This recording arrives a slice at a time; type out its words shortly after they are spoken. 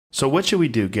So what should we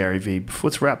do, Gary Vee?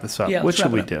 Let's wrap this up. Yeah, what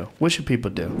should we do? What should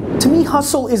people do? To me,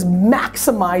 hustle is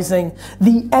maximizing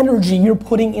the energy you're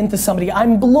putting into somebody.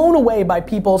 I'm blown away by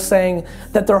people saying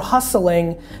that they're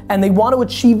hustling and they want to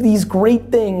achieve these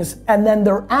great things and then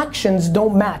their actions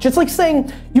don't match. It's like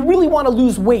saying you really want to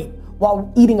lose weight while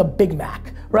eating a Big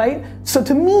Mac, right? So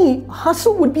to me,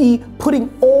 hustle would be putting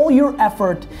all your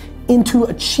effort into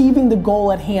achieving the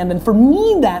goal at hand. And for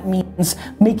me, that means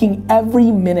making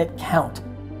every minute count.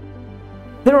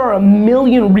 There are a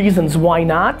million reasons why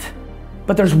not,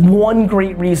 but there's one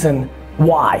great reason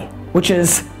why, which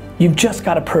is you've just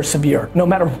got to persevere, no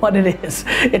matter what it is.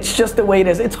 It's just the way it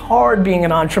is. It's hard being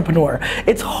an entrepreneur.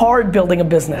 It's hard building a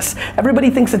business.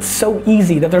 Everybody thinks it's so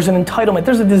easy, that there's an entitlement.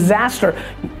 There's a disaster.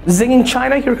 Zinging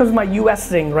China, here comes my US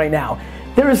zing right now.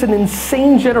 There is an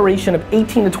insane generation of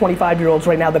 18 to 25-year-olds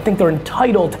right now that think they're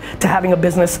entitled to having a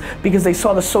business because they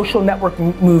saw the Social Network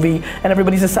movie and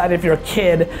everybody's decided if you're a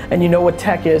kid and you know what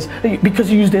tech is, because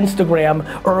you used Instagram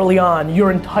early on,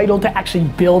 you're entitled to actually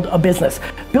build a business.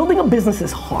 Building a business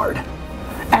is hard.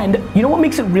 And you know what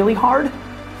makes it really hard?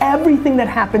 Everything that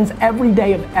happens every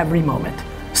day of every moment.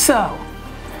 So,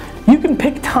 you can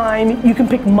pick time, you can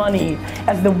pick money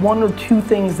as the one or two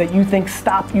things that you think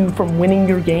stop you from winning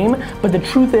your game, but the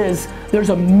truth is, there's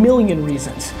a million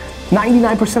reasons.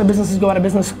 99% of businesses go out of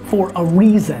business for a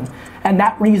reason, and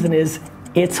that reason is,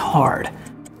 it's hard.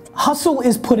 Hustle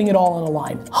is putting it all on the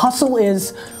line. Hustle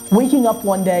is waking up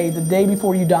one day, the day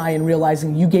before you die, and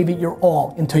realizing you gave it your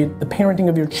all into the parenting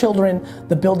of your children,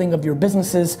 the building of your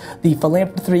businesses, the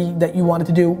philanthropy that you wanted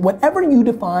to do. Whatever you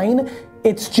define,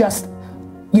 it's just,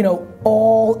 you know,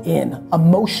 all in,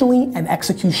 emotionally and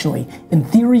executionally, in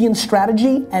theory and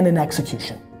strategy and in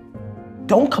execution.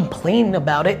 Don't complain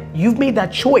about it. You've made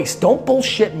that choice. Don't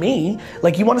bullshit me.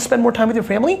 Like, you want to spend more time with your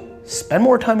family? Spend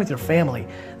more time with your family.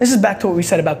 This is back to what we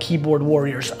said about keyboard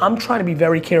warriors. I'm trying to be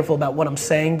very careful about what I'm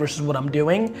saying versus what I'm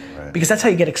doing, because that's how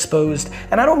you get exposed.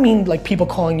 And I don't mean like people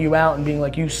calling you out and being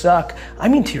like, you suck. I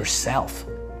mean to yourself.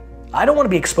 I don't want to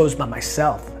be exposed by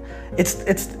myself.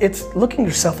 It's looking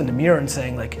yourself in the mirror and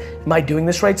saying like, am I doing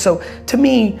this right? So to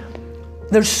me,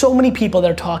 there's so many people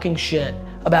that are talking shit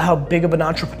about how big of an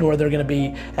entrepreneur they're gonna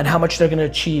be and how much they're gonna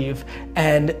achieve,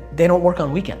 and they don't work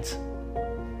on weekends.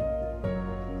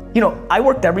 You know, I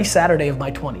worked every Saturday of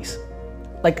my 20s.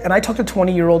 And I talk to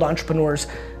 20-year-old entrepreneurs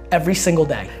every single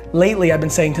day. Lately, I've been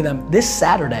saying to them, this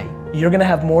Saturday, you're gonna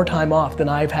have more time off than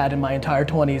I've had in my entire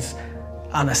 20s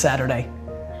on a Saturday.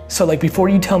 So like, before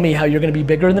you tell me how you're gonna be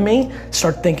bigger than me,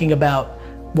 start thinking about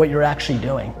what you're actually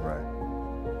doing. Right.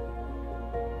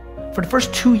 For the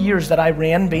first 2 years that I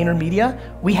ran VaynerMedia,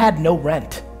 we had no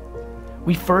rent.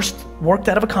 We first worked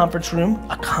out of a conference room.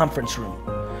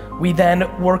 We then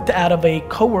worked out of a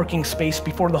co-working space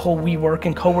before the whole WeWork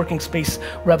and co-working space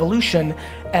revolution,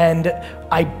 and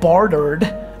I bartered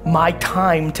my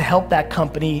time to help that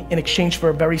company in exchange for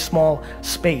a very small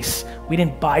space. We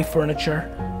didn't buy furniture,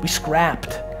 we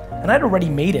scrapped. And I'd already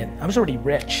made it, I was already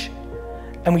rich.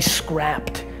 And we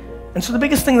scrapped. And so the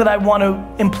biggest thing that I want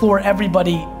to implore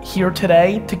everybody here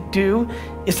today to do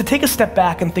is to take a step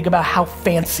back and think about how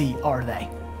fancy are they?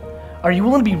 Are you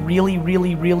willing to be really,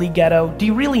 really, really ghetto? Do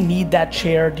you really need that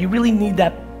chair? Do you really need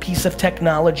that piece of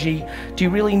technology? Do you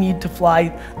really need to fly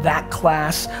that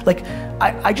class? Like,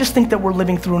 I just think that we're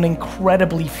living through an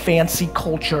incredibly fancy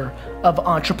culture of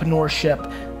entrepreneurship.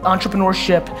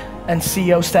 Entrepreneurship and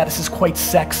CEO status is quite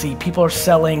sexy. People are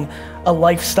selling a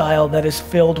lifestyle that is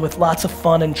filled with lots of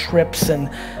fun and trips and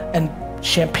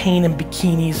champagne and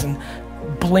bikinis and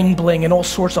bling bling and all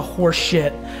sorts of horse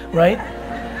shit, right?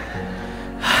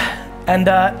 And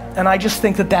I just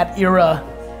think that era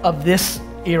of this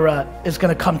era is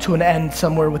gonna come to an end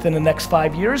somewhere within the next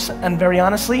 5 years. And very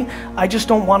honestly, I just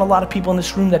don't want a lot of people in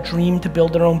this room that dream to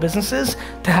build their own businesses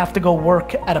to have to go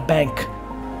work at a bank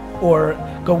or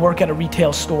go work at a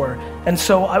retail store. And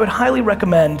so I would highly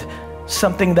recommend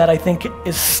something that I think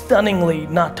is stunningly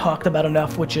not talked about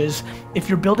enough, which is, if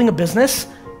you're building a business,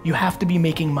 you have to be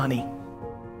making money.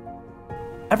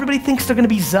 Everybody thinks they're gonna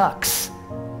be Zucks.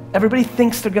 Everybody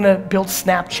thinks they're gonna build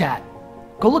Snapchat.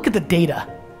 Go look at the data.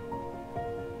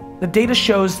 The data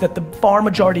shows that the far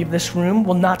majority of this room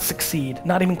will not succeed,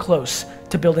 not even close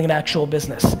to building an actual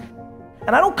business.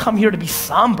 And I don't come here to be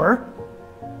somber.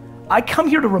 I come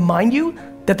here to remind you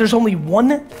that there's only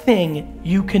one thing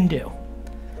you can do.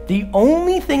 The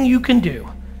only thing you can do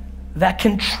that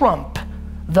can trump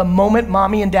the moment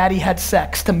mommy and daddy had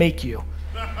sex to make you.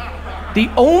 The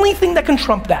only thing that can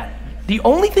trump that, the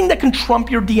only thing that can trump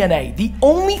your DNA, the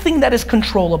only thing that is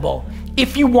controllable,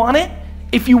 if you want it,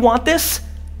 if you want this,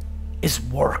 is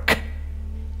work.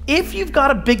 If you've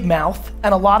got a big mouth,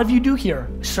 and a lot of you do here,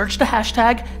 search the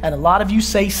hashtag, and a lot of you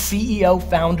say CEO,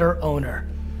 founder, owner.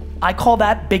 I call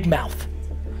that big mouth.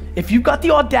 If you've got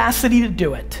the audacity to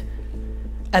do it,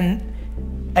 and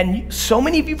so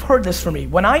many of you have heard this from me,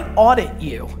 when I audit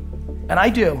you, and I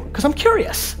do, because I'm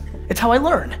curious, it's how I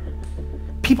learn.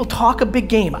 People talk a big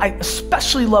game. I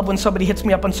especially love when somebody hits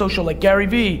me up on social like, Gary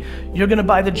V, you're gonna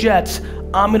buy the Jets,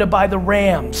 I'm gonna buy the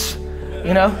Rams,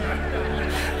 you know?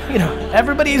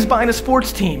 Everybody is buying a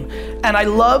sports team. And I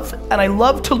love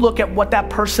to look at what that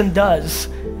person does.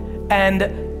 And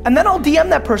then I'll DM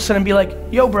that person and be like,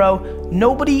 yo bro,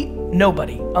 nobody,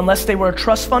 unless they were a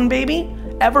trust fund baby,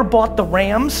 ever bought the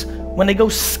Rams when they go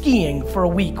skiing for a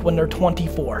week when they're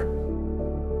 24.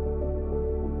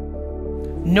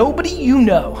 Nobody you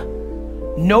know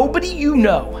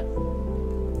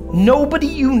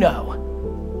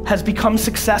has become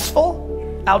successful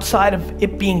outside of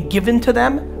it being given to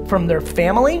them from their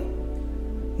family.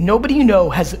 Nobody you know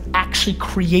has actually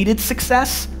created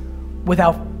success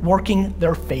without working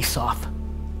their face off.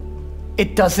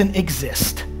 It doesn't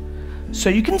exist. So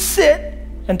you can sit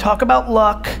and talk about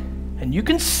luck, and you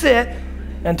can sit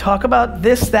and talk about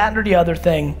this, that, or the other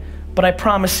thing, but I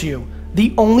promise you,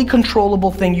 the only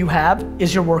controllable thing you have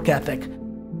is your work ethic.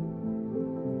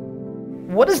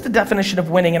 What is the definition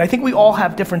of winning? And I think we all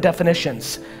have different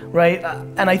definitions, right?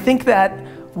 And I think that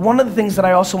one of the things that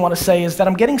I also want to say is that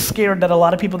I'm getting scared that a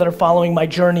lot of people that are following my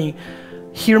journey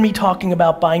hear me talking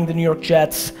about buying the New York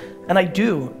Jets, and I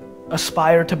do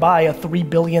aspire to buy a $3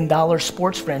 billion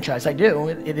sports franchise. I do.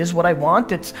 It is what I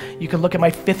want. You can look at my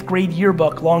 5th grade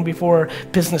yearbook long before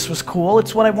business was cool.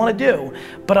 It's what I want to do.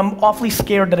 But I'm awfully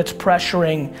scared that it's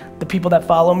pressuring the people that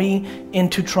follow me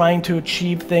into trying to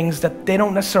achieve things that they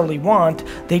don't necessarily want.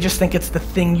 They just think it's the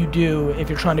thing you do if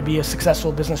you're trying to be a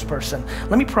successful business person.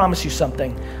 Let me promise you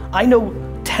something. I know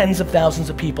tens of thousands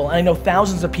of people, and I know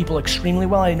thousands of people extremely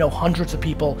well, and I know hundreds of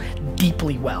people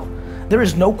deeply well. There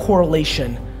is no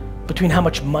correlation between how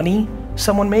much money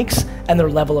someone makes and their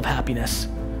level of happiness.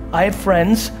 I have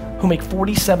friends who make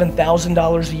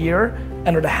 $47,000 a year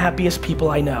and are the happiest people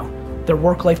I know. Their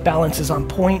work-life balance is on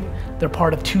point. They're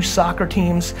part of 2 soccer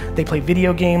teams. They play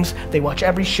video games. They watch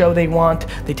every show they want.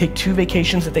 They take 2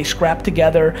 vacations that they scrap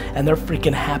together, and they're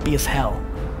freaking happy as hell.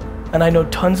 And I know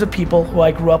tons of people who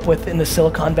I grew up with in the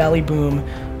Silicon Valley boom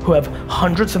who have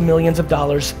hundreds of millions of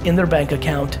dollars in their bank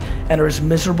account and are as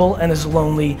miserable and as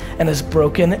lonely and as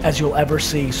broken as you'll ever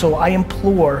see. So I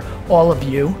implore all of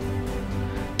you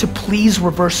to please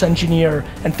reverse engineer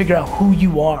and figure out who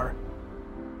you are.